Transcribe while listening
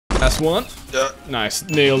Last one. Nice,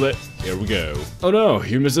 nailed it. Here we go. Oh no,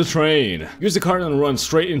 you missed the train. Use the card and run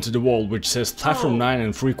straight into the wall, which says platform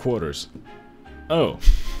 9 3/4. Oh.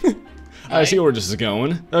 I see where this is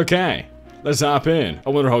going. Okay, let's hop in.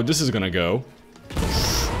 I wonder how this is gonna go.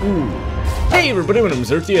 Ooh. Hey everybody, my name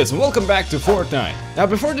is Ertyez and welcome back to Fortnite. Now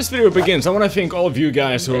before this video begins, I want to thank all of you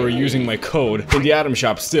guys who are using my code in the item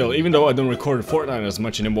shop still, even though I don't record Fortnite as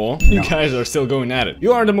much anymore. You guys are still going at it.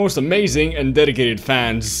 You are the most amazing and dedicated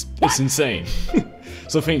fans. It's insane.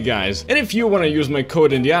 So thank you guys. And if you want to use my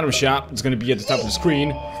code in the item shop, it's going to be at the top of the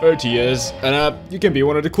screen, Ertyez, and you can be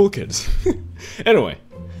one of the cool kids. Anyway,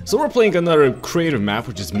 so we're playing another creative map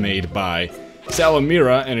which is made by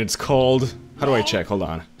Salamira and it's called... How do I check? Hold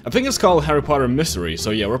on. I think it's called Harry Potter Mystery,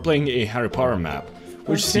 so yeah, we're playing a Harry Potter map,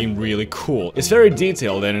 which seemed really cool. It's very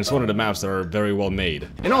detailed and it's one of the maps that are very well made.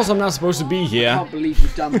 And also, I'm not supposed to be here. I can't believe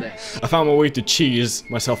you've done this. I found my way to cheese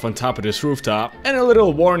myself on top of this rooftop. And a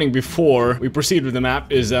little warning before we proceed with the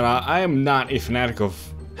map is that I am not a fanatic of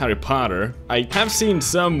Harry Potter. I have seen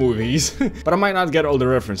some movies, but I might not get all the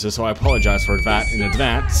references, so I apologize for that in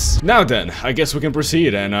advance. Now then, I guess we can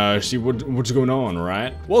proceed and see what's going on,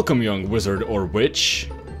 right? Welcome, young wizard or witch.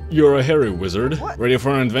 You're a Harry wizard. What? Ready for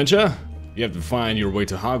an adventure? You have to find your way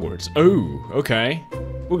to Hogwarts. Oh, okay.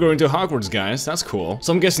 We're going to Hogwarts, guys. That's cool.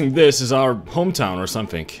 So I'm guessing this is our hometown or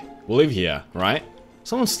something. We live here, right?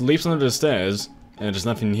 Someone sleeps under the stairs, and there's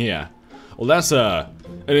nothing here. Well, that's an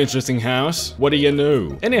interesting house. What do you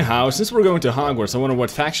know? Anyhow, since we're going to Hogwarts, I wonder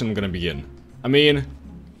what faction I'm gonna be in. I mean,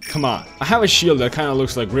 come on. I have a shield that kind of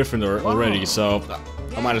looks like Gryffindor already, so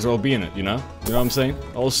I might as well be in it, you know? You know what I'm saying?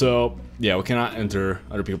 Also, yeah, we cannot enter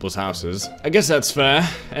other people's houses. I guess that's fair.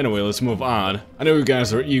 Anyway, let's move on. I know you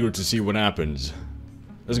guys are eager to see what happens.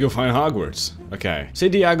 Let's go find Hogwarts. Okay. Say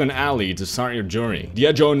Diagon Alley to start your journey.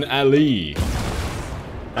 Diagon Alley.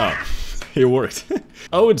 Oh, it worked.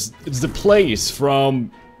 Oh, it's the place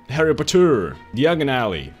from Harry Potter. Diagon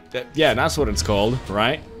Alley. Yeah, that's what it's called,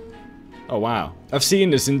 right? Oh, wow. I've seen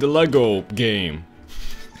this in the Lego game.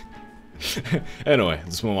 Anyway,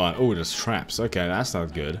 let's move on. Oh, there's traps. Okay, that's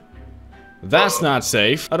not good. That's not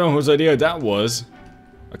safe. I don't know whose idea that was.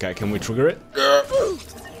 Okay, can we trigger it?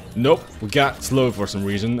 Nope. We got slowed for some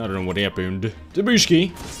reason. I don't know what happened.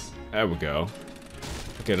 Dabushki. There we go.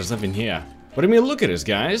 Okay, there's nothing here. But I mean, look at this,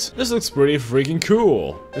 guys. This looks pretty freaking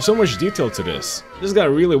cool. There's so much detail to this. This guy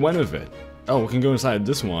really went with it. Oh, we can go inside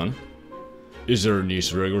this one. Is there an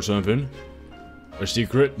Easter egg or something? A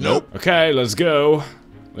secret? Nope. Okay, let's go.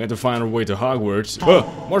 We have to find our way to Hogwarts.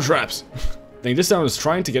 Oh, more traps. I think this town is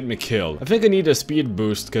trying to get me killed. I think I need a speed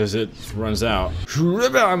boost because it runs out.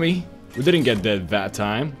 Me. We didn't get dead that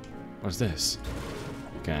time. What's this?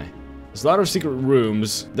 Okay. There's a lot of secret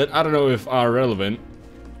rooms that I don't know if are relevant.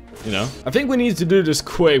 You know? I think we need to do this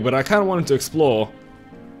quick, but I kind of wanted to explore.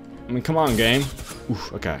 I mean, come on, game.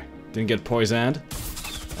 Oof, okay. Didn't get poisoned.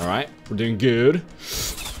 Alright, we're doing good.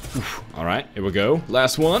 Alright, here we go.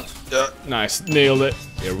 Last one. Nice, nailed it.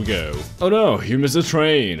 Here we go. Oh no, you missed the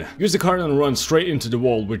train. Use the card and run straight into the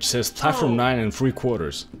wall, which says platform 9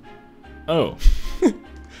 3/4. Oh.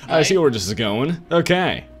 I see where this is going.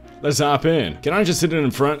 Okay, let's hop in. Can I just sit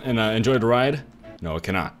in front and enjoy the ride? No, I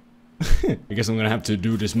cannot. I guess I'm gonna have to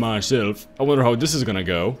do this myself. I wonder how this is gonna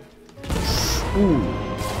go. Ooh.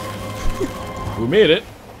 We made it.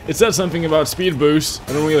 It said something about speed boost.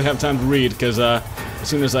 I don't really have time to read because as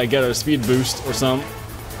soon as I get a speed boost or something,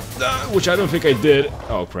 which I don't think I did.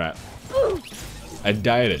 Oh crap. I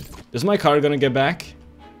died. Is my car gonna get back?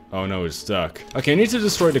 Oh no, it's stuck. Okay, I need to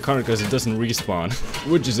destroy the car because it doesn't respawn,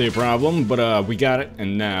 which is a problem, but we got it,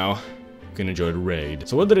 and now we can enjoy the raid.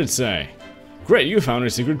 So what did it say? Great, you found a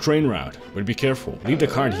secret train route, but be careful. Leave the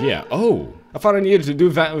cart here. Oh, I thought I needed to do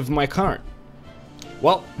that with my cart.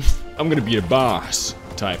 Well, I'm gonna be a boss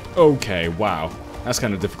type. Okay, wow. That's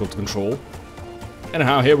kind of difficult to control.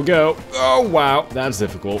 Anyhow, here we go. Oh, wow, that's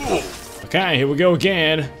difficult. Okay, here we go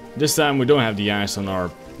again. This time we don't have the ice on our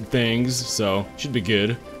things, so should be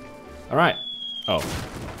good. Alright. Oh.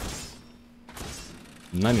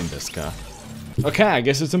 Not in this car. Okay, I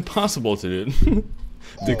guess it's impossible to do.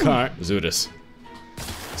 The car. Let's do this.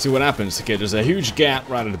 See what happens. Okay, there's a huge gap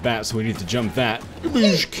right at the bat, so we need to jump that.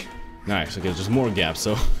 Nice. Okay, there's more gaps,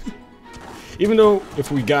 so... Even though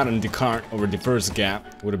if we got in the cart over the first gap,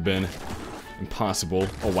 it would have been impossible.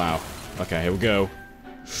 Oh, wow. Okay, here we go.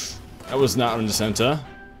 That was not in the center.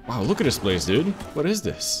 Wow, look at this place, dude. What is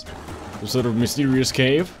this? Some sort of mysterious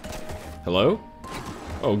cave? Hello?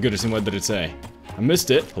 Oh, goodness, and what did it say? I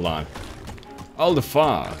missed it. Hold on. All the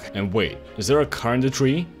fog. And wait, is there a car in the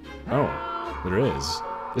tree? Oh, there is.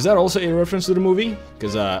 Is that also a reference to the movie?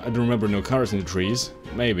 Because I don't remember no cars in the trees.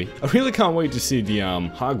 Maybe. I really can't wait to see the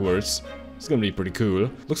Hogwarts. It's gonna be pretty cool.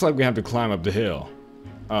 Looks like we have to climb up the hill.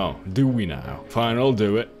 Oh, do we now? Fine, I'll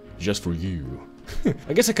do it. Just for you.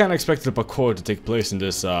 I guess I kinda expected the parkour to take place in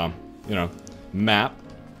this, you know, map.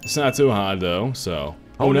 It's not too hard though, so...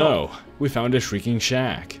 Oh no! We found a shrieking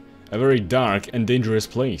shack. A very dark and dangerous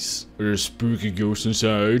place. There's spooky ghosts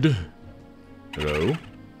inside. Hello?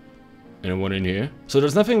 Anyone in here? So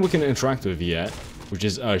there's nothing we can interact with yet, which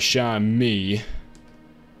is me.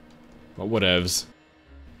 But whatevs.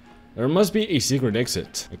 There must be a secret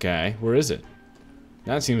exit. Okay, where is it?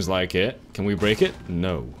 That seems like it. Can we break it?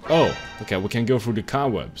 No. Oh, okay, we can go through the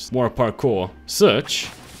cobwebs. More parkour. Search.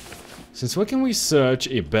 Since when can we search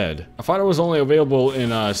a bed? I thought it was only available in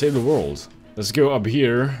Save the World. Let's go up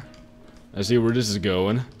here. Let's see where this is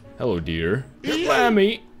going. Hello, dear.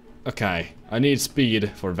 Lammy. Okay, I need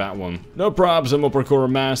speed for that one. No probs, I'm a parkour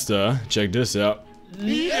master. Check this out.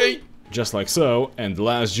 Yay! Just like so, and the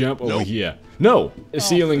last jump over here. No! The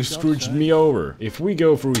ceiling scrooged me over. If we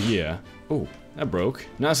go through here... Oh, that broke.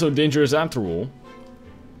 Not so dangerous after all.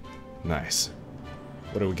 Nice.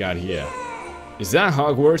 What do we got here? Is that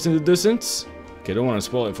Hogwarts in the distance? Okay, don't want to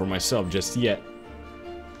spoil it for myself just yet.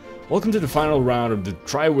 Welcome to the final round of the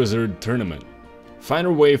Triwizard Tournament. Find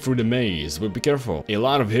your way through the maze, but be careful. A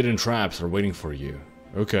lot of hidden traps are waiting for you.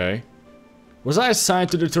 Okay. Was I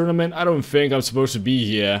assigned to the tournament? I don't think I'm supposed to be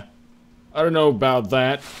here. I don't know about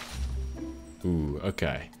that. Ooh,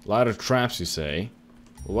 okay. A lot of traps, you say.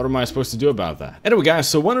 Well, what am I supposed to do about that? Anyway, guys,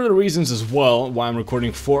 so one of the reasons as well why I'm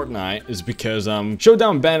recording Fortnite is because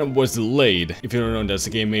Showdown Bandit was delayed. If you don't know, that's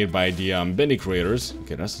a game made by the Bendy creators.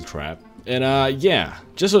 Okay, that's the trap. And yeah,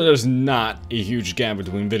 just so there's not a huge gap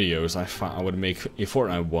between videos, I thought I would make a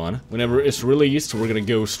Fortnite one. Whenever it's released, we're gonna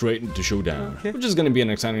go straight into Showdown. Okay. Which is gonna be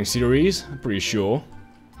an exciting series, I'm pretty sure.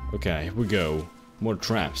 Okay, here we go. More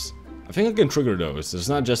traps. I think I can trigger those. It's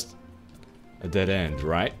not just a dead end,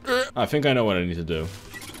 right? I think I know what I need to do.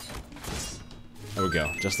 There we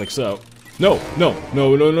go, just like so. No, no,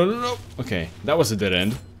 no, no, no, no, no. Okay, that was a dead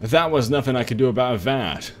end. That was nothing I could do about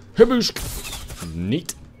that. Heboosh.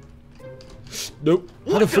 Neat. Nope.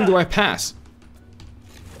 How the freak do I pass?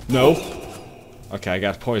 No. Okay, I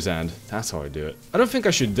got poisoned. That's how I do it. I don't think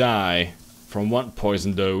I should die from one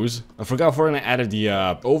poison dose. I forgot Fortnite added the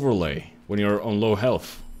overlay when you're on low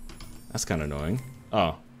health. That's kind of annoying.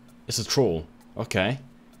 Oh, it's a troll. Okay.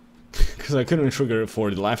 Because I couldn't trigger it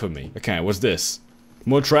for the life of me. Okay, what's this?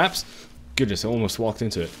 More traps? Goodness, I almost walked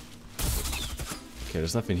into it. Okay,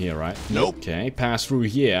 there's nothing here, right? Nope. Okay, pass through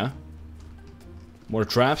here. More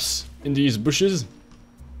traps in these bushes?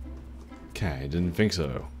 Okay, didn't think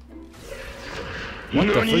so. What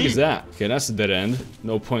the freak is that? Okay, that's a dead end.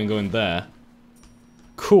 No point going there.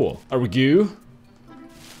 Cool. Are we goo?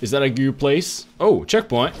 Is that a goo place? Oh,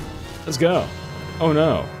 checkpoint. Let's go. Oh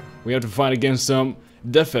no. We have to fight against some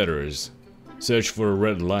Death Eaters. Search for a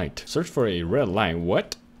red light. Search for a red light?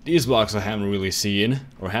 What? These blocks I haven't really seen.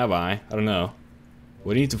 Or have I? I don't know.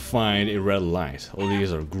 We need to find a red light. All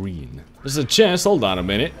these are green. There's a chance. Hold on a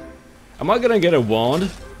minute. Am I gonna get a wand?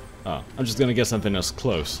 Oh, I'm just gonna get something else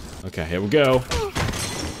close. Okay, here we go.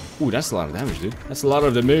 Ooh, that's a lot of damage, dude. That's a lot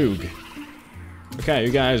of the moog. Okay,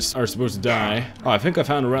 you guys are supposed to die. Oh, I think I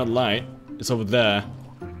found a red light. It's over there.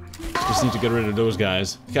 Just need to get rid of those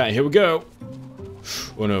guys. Okay, here we go.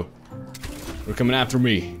 Oh no. They're coming after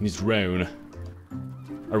me. Needs to round.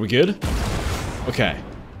 Are we good? Okay.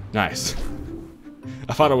 Nice.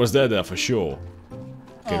 I thought I was dead there for sure.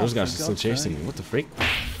 Okay, those guys are still chasing me. What the freak?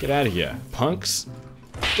 Get out of here, punks.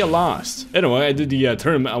 Get lost. Anyway, I did the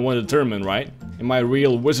tournament. I won the tournament, right? Am I a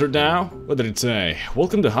real wizard now? What did it say?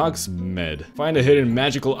 Welcome to Hogsmeade. Find a hidden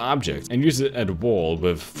magical object and use it at the wall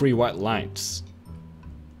with 3 white lights.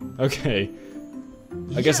 Okay.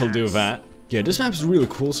 I guess I'll do that. Yeah, this map is really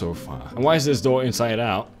cool so far. And why is this door inside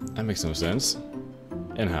out? That makes no sense.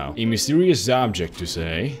 Anyhow, a mysterious object to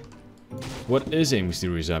say. What is a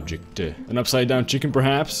mysterious object? An upside down chicken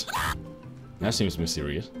perhaps? That seems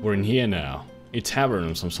mysterious. We're in here now. A tavern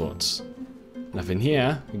of some sorts. Nothing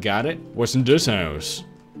here. Got it. What's in this house?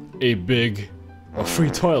 A big... or 3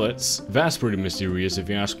 toilets. That's pretty mysterious if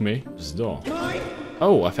you ask me. This door.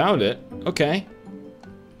 Oh, I found it. Okay.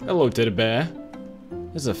 Hello, teddy bear.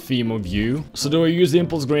 There's a theme of you. So do I use the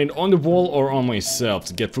impulse grenade on the wall or on myself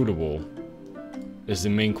to get through the wall? Is the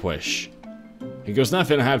main question. He goes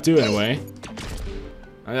nothing, I have to anyway.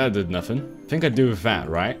 That did nothing. I think I do with that,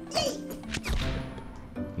 right?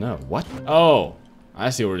 No, what? Oh, I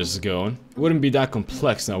see where this is going. Wouldn't be that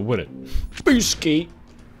complex now, would it? Booski!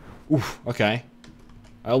 Oof, okay.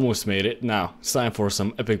 I almost made it. Now, it's time for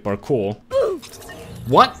some epic parkour.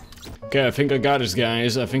 What? Okay, I think I got this,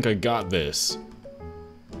 guys. I think I got this.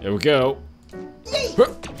 Here we go.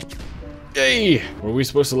 Yay! Were we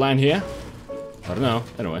supposed to land here? I don't know.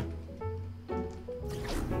 Anyway.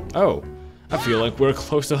 Oh, I feel like we're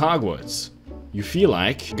close to Hogwarts. You feel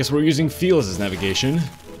like? I guess we're using feels as navigation.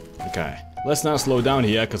 Okay. Let's not slow down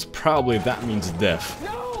here, because probably that means death.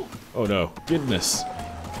 No! Oh no. Goodness.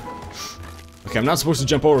 Okay, I'm not supposed to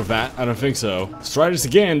jump over that. I don't think so. Let's try this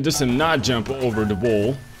again, just to not jump over the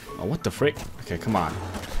wall. Oh, what the frick? Okay, come on.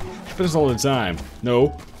 Happens all the time.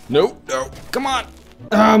 No. No. No. Come on.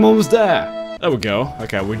 I'm almost there. There we go.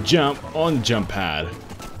 Okay, we jump on the jump pad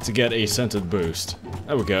to get a centered boost.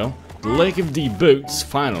 There we go. The Lake of the Boots,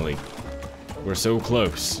 finally. We're so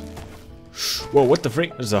close. Whoa, what the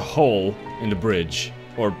frick? There's a hole in the bridge.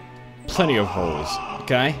 Or plenty of holes.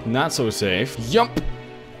 Okay, not so safe. Yump!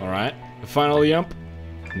 Alright, the final yump.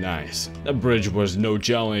 Nice. That bridge was no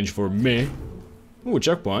challenge for me. Ooh,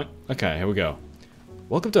 checkpoint. Okay, here we go.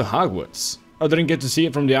 Welcome to Hogwarts. Oh, didn't get to see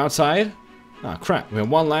it from the outside? Ah, crap. We have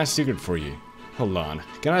one last secret for you. Hold on.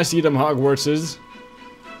 Can I see them Hogwartses?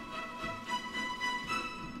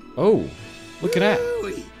 Oh, look at that.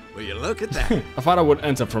 Will you look at that? I thought I would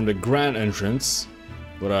enter from the grand entrance.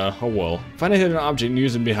 But, oh well. Find a hidden object and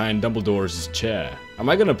use it behind Dumbledore's chair. Am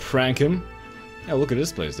I gonna prank him? Yeah, look at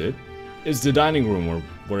this place, dude. It's the dining room or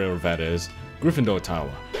wherever that is. Gryffindor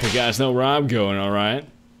Tower. You guys know where I'm going, alright?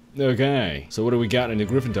 Okay. So what do we got in the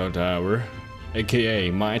Gryffindor Tower?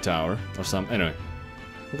 AKA my tower. Or something. Anyway.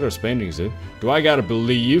 Look at those paintings, dude. Do I gotta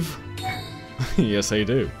believe? Yes, I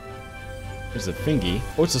do. There's a thingy.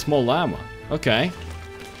 Oh, it's a small llama. Okay.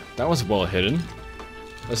 That was well hidden.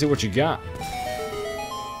 Let's see what you got.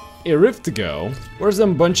 A rift to go. Where's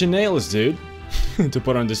them bunch of nails, dude? To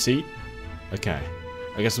put on the seat. Okay.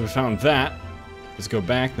 I guess we found that. Let's go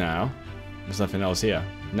back now. There's nothing else here.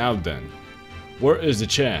 Now then. Where is the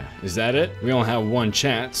chair? Is that it? We only have one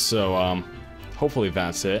chance, so hopefully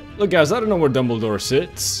that's it. Look guys, I don't know where Dumbledore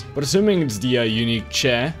sits, but assuming it's the unique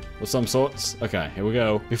chair of some sorts. Okay, here we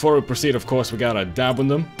go. Before we proceed, of course, we gotta dab on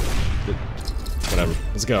them. Whatever.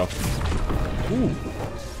 Let's go. Ooh.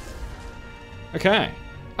 Okay.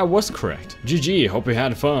 I was correct. GG, hope you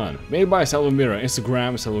had fun. Made by Salomira,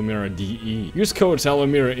 Instagram, SalomirDE. Use code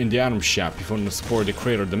Salomira in the item shop if you want to support the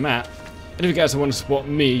creator of the map. And if you guys want to support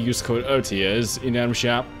me, use code Ertyez in the item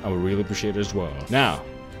shop. I would really appreciate it as well. Now,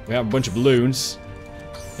 we have a bunch of balloons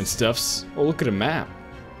and stuffs. Oh, look at the map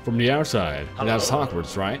from the outside. And that's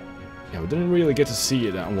Hogwarts, right? Yeah, we didn't really get to see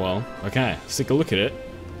it that well. Okay, let's take a look at it.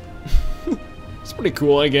 It's pretty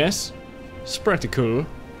cool, I guess. It's pretty cool.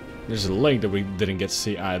 There's a link that we didn't get to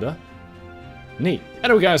see either. Neat.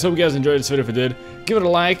 Anyway guys, hope you guys enjoyed this video. If you did, give it a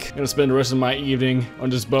like. I'm gonna spend the rest of my evening on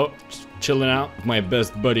this boat, just chilling out with my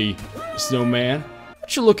best buddy, Snowman.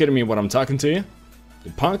 Don't you look at me when I'm talking to you,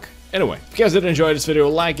 you punk. Anyway, if you guys did enjoy this video,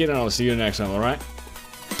 like it, and I'll see you next time, alright?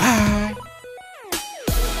 Bye!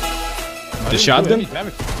 The shotgun?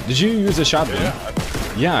 Did you use a shotgun?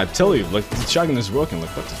 Yeah, I tell you, like, the shotgun is working. Like,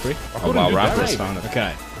 what the freak? Oh wow, Raptors found it.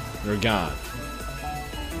 Okay, they're gone.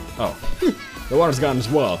 Oh, the water's gone as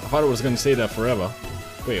well. I thought it was gonna stay there forever.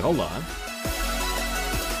 Wait, hold on.